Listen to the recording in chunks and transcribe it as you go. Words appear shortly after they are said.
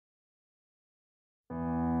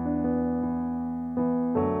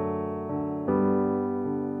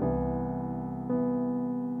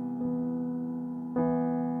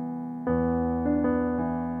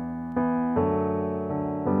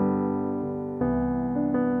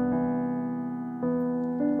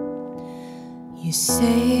You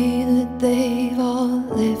say that they've all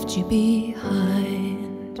left you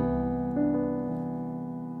behind.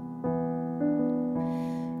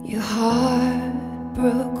 Your heart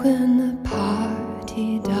broke when the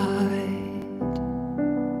party died.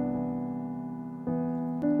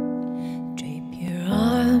 Drape your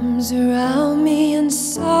arms around me and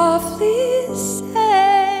softly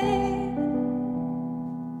say,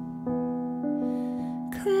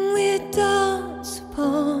 come we dance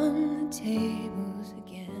upon the table.